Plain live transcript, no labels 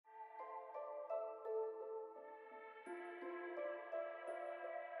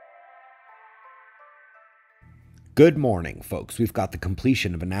Good morning, folks. We've got the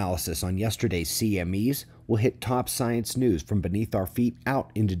completion of analysis on yesterday's CMEs. We'll hit top science news from beneath our feet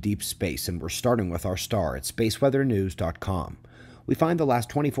out into deep space, and we're starting with our star at spaceweathernews.com. We find the last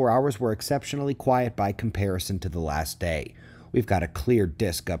 24 hours were exceptionally quiet by comparison to the last day. We've got a clear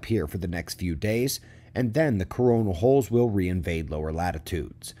disk up here for the next few days, and then the coronal holes will reinvade lower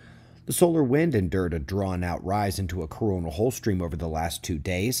latitudes. The solar wind endured a drawn-out rise into a coronal hole stream over the last 2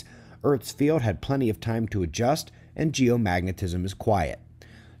 days. Earth's field had plenty of time to adjust, and geomagnetism is quiet.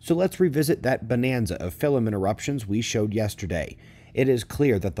 So let's revisit that bonanza of filament eruptions we showed yesterday. It is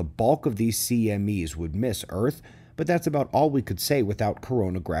clear that the bulk of these CMEs would miss Earth, but that's about all we could say without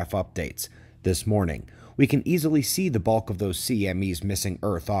coronagraph updates. This morning, we can easily see the bulk of those CMEs missing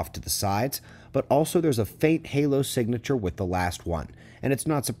Earth off to the sides, but also there's a faint halo signature with the last one, and it's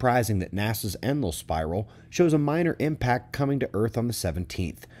not surprising that NASA's Enlil spiral shows a minor impact coming to Earth on the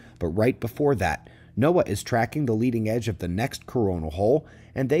 17th. But right before that, NOAA is tracking the leading edge of the next coronal hole,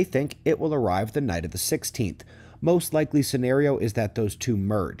 and they think it will arrive the night of the 16th. Most likely scenario is that those two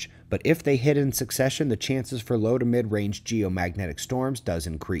merge, but if they hit in succession, the chances for low to mid-range geomagnetic storms does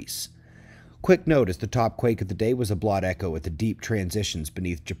increase. Quick note as the top quake of the day was a blot echo at the deep transitions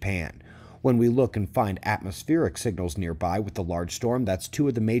beneath Japan. When we look and find atmospheric signals nearby with the large storm, that's two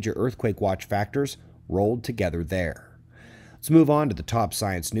of the major earthquake watch factors rolled together there. Let's move on to the top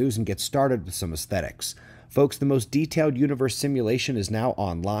science news and get started with some aesthetics. Folks, the most detailed universe simulation is now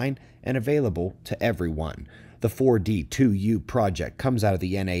online and available to everyone. The 4D2U project comes out of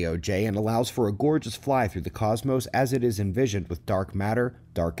the NAOJ and allows for a gorgeous fly through the cosmos as it is envisioned with dark matter,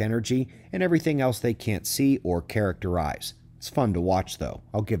 dark energy, and everything else they can't see or characterize. It's fun to watch though,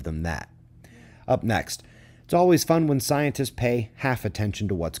 I'll give them that. Up next, it's always fun when scientists pay half attention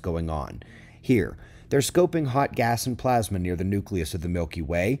to what's going on. Here, they're scoping hot gas and plasma near the nucleus of the Milky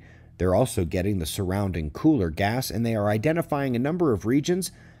Way. They're also getting the surrounding cooler gas, and they are identifying a number of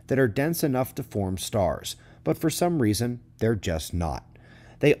regions that are dense enough to form stars. But for some reason, they're just not.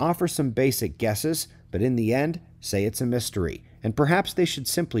 They offer some basic guesses, but in the end, say it's a mystery. And perhaps they should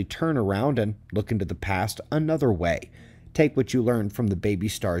simply turn around and look into the past another way. Take what you learned from the baby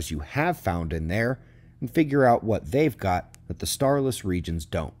stars you have found in there, and figure out what they've got that the starless regions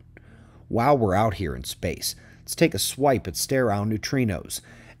don't. While we're out here in space, let's take a swipe at sterile neutrinos.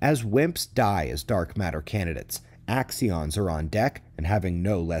 As WIMPs die as dark matter candidates, axions are on deck and having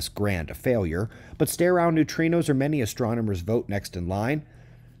no less grand a failure, but sterile neutrinos are many astronomers' vote next in line.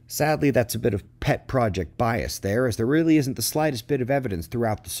 Sadly, that's a bit of pet project bias there, as there really isn't the slightest bit of evidence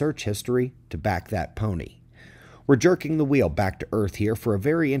throughout the search history to back that pony. We're jerking the wheel back to Earth here for a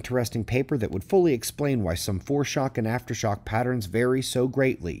very interesting paper that would fully explain why some foreshock and aftershock patterns vary so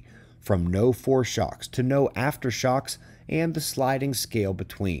greatly, from no foreshocks to no aftershocks and the sliding scale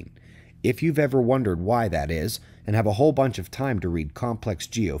between. If you've ever wondered why that is, and have a whole bunch of time to read complex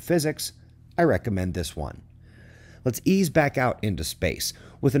geophysics, I recommend this one. Let's ease back out into space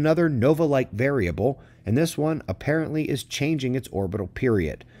with another nova-like variable, and this one apparently is changing its orbital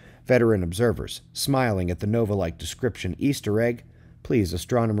period. Veteran observers smiling at the nova-like description Easter egg. Please,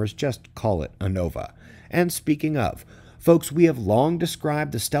 astronomers, just call it a nova. And speaking of, folks, we have long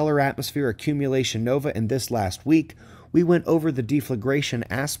described the stellar atmosphere accumulation nova, and this last week, we went over the deflagration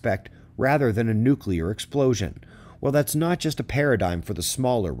aspect rather than a nuclear explosion. Well, that's not just a paradigm for the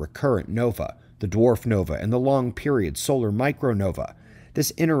smaller recurrent nova, the dwarf nova, and the long-period solar micronova. This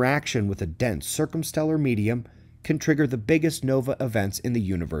interaction with a dense circumstellar medium can trigger the biggest nova events in the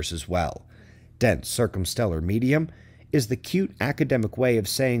universe as well. Dense circumstellar medium is the cute academic way of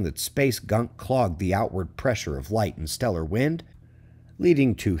saying that space gunk clogged the outward pressure of light and stellar wind,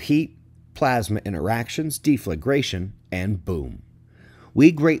 leading to heat, plasma interactions, deflagration, and boom.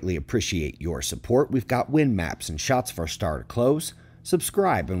 We greatly appreciate your support. We've got wind maps and shots of our star to close.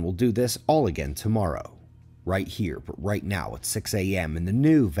 Subscribe and we'll do this all again tomorrow. Right here, but right now at 6 a.m. in the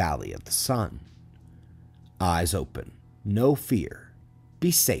new Valley of the Sun. Eyes open. No fear. Be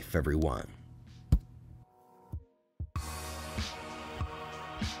safe, everyone.